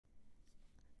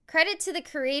Credit to the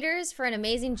creators for an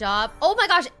amazing job. Oh my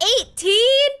gosh, 18?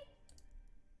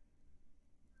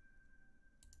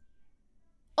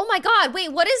 Oh my god,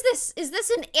 wait, what is this? Is this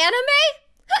an anime?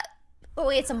 Oh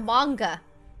wait, it's a manga.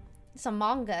 It's a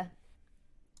manga.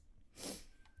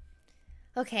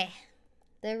 Okay,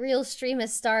 the real stream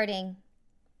is starting.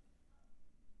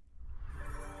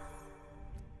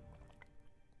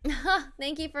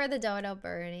 Thank you for the dono,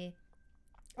 Bernie.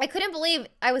 I couldn't believe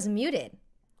I was muted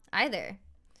either.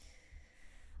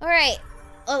 All right,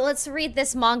 let's read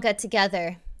this manga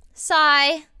together.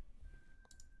 Sigh.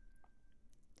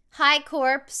 Hi,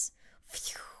 Corpse.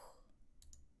 Phew.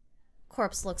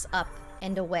 Corpse looks up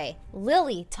and away.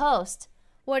 Lily, Toast.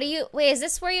 What are you... Wait, is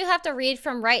this where you have to read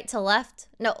from right to left?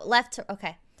 No, left to...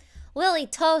 Okay. Lily,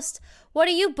 Toast. What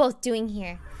are you both doing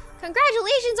here?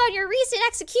 Congratulations on your recent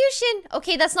execution.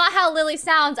 Okay, that's not how Lily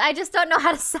sounds. I just don't know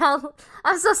how to sound.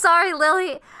 I'm so sorry,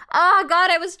 Lily. Oh,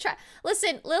 God, I was trying...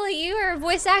 Listen, Lily, you are a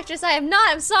voice actress. I am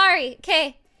not. I'm sorry.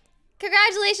 Okay.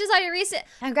 Congratulations on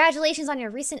your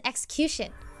recent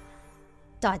execution. ...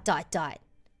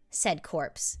 said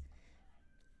Corpse.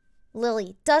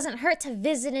 Lily, doesn't hurt to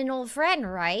visit an old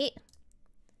friend, right?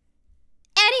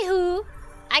 Anywho,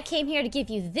 I came here to give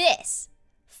you this.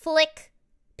 Flick.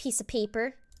 Piece of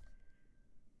paper.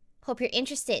 Hope you're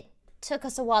interested. Took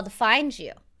us a while to find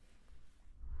you.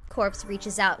 Corpse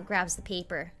reaches out and grabs the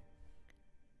paper.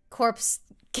 Corpse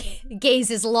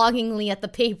gazes longingly at the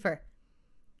paper.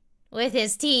 With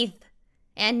his teeth.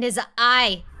 And his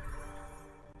eye.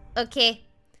 Okay.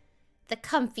 The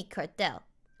Comfy Cartel.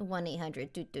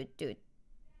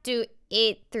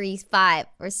 1-800-2835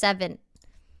 or 7.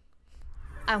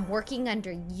 I'm working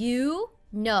under you?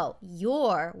 No,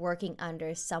 you're working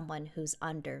under someone who's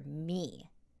under me.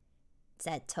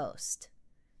 Said Toast. ...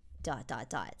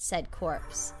 said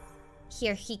Corpse.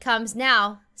 Here he comes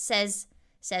now, says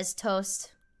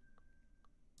Toast.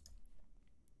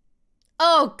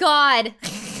 Oh, God.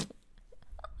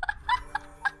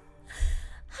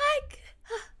 Hi,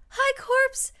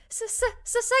 Corpse.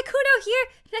 Sykkuno here.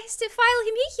 Nice to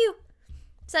finally meet you,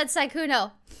 said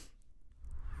Sykkuno.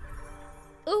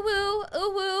 Ooh woo,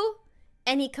 ooh woo.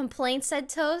 Any complaints, said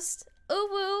Toast. Ooh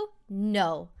woo.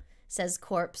 No, says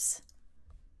Corpse.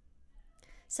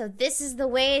 So this is the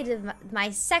way to my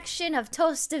section of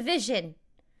Toast Division.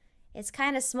 It's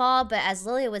kind of small, but as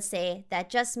Lily would say, that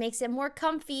just makes it more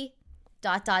comfy. ...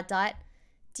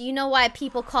 Do you know why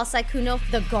people call Sykkuno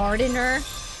the gardener?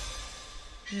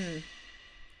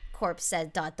 Corpse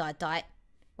said ...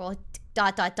 Well, ...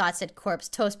 said Corpse.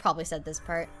 Toast probably said this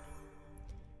part.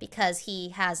 Because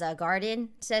he has a garden,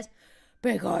 says.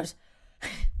 Because.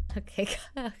 Okay,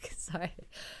 sorry.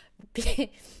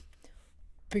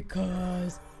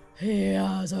 Because he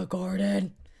has a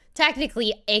garden.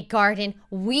 Technically a garden.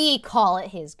 We call it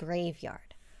his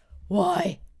graveyard.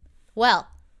 Why? Well,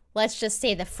 let's just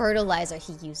say the fertilizer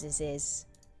he uses is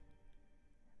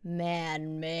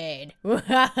man-made.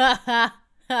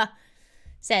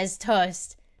 Says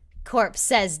Toast. Corpse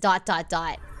says ...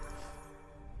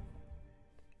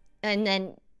 And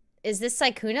then, is this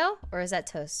Sykkuno or is that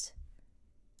Toast?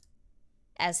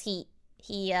 As he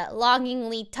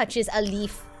longingly touches a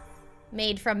leaf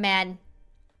made from man.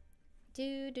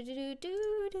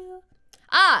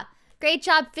 Ah, great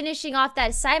job finishing off that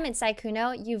assignment,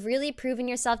 Sykkuno. You've really proven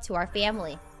yourself to our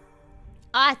family.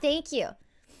 Ah, thank you.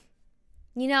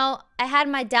 You know, I had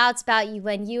my doubts about you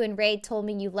when you and Ray told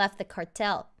me you left the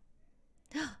cartel.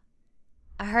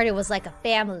 I heard it was like a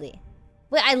family.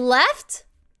 Wait, I left?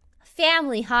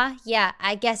 Family, huh? Yeah,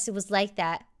 I guess it was like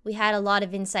that. We had a lot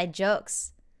of inside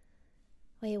jokes.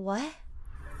 Wait, what?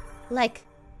 Like,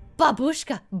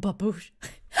 babushka. Babush.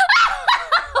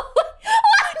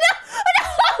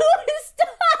 Stop!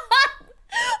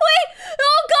 Wait,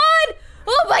 oh God!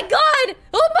 Oh my God!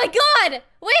 Oh my God!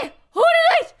 Wait, who did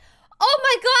I... Oh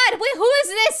my God! Wait, who is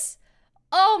this?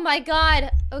 Oh my God.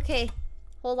 Okay,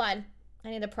 hold on. I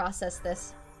need to process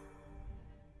this.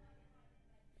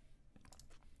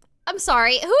 I'm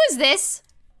sorry, who is this?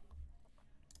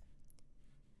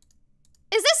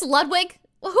 Is this Ludwig?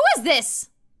 Well, who is this?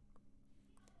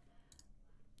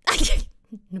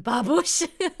 Babush.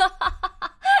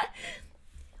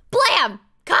 Blam!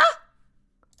 Ka?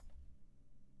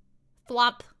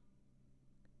 Flop.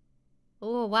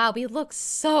 Oh, wow, we look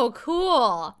so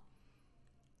cool.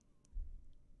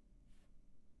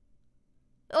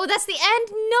 Oh, that's the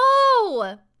end?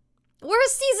 No!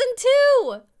 Where's season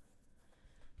 2?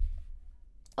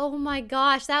 Oh my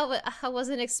gosh, I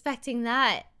wasn't expecting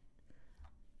that.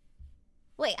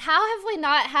 Wait, how have we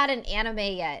not had an anime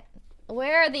yet?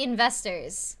 Where are the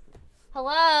investors?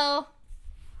 Hello?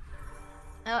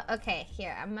 Oh, okay,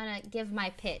 here. I'm gonna give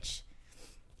my pitch.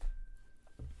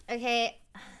 Okay.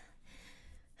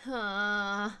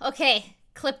 Okay,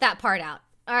 clip that part out.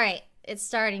 All right, it's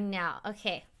starting now.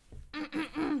 Okay.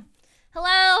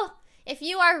 Hello? If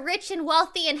you are rich and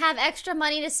wealthy and have extra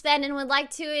money to spend and would like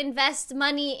to invest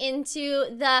money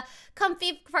into the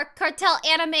Comfy Cartel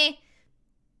anime,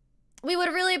 we would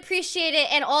really appreciate it,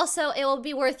 and also it will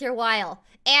be worth your while.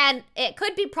 And it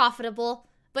could be profitable,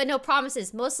 but no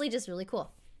promises. Mostly just really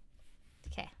cool.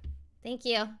 Okay. Thank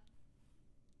you.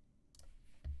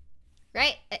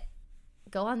 Right?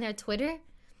 Go on their Twitter?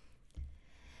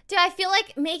 Dude, I feel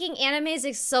like making animes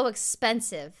is so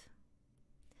expensive.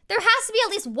 There has to be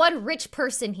at least one rich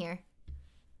person here.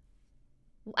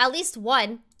 At least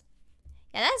one.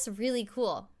 Yeah, that's really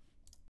cool.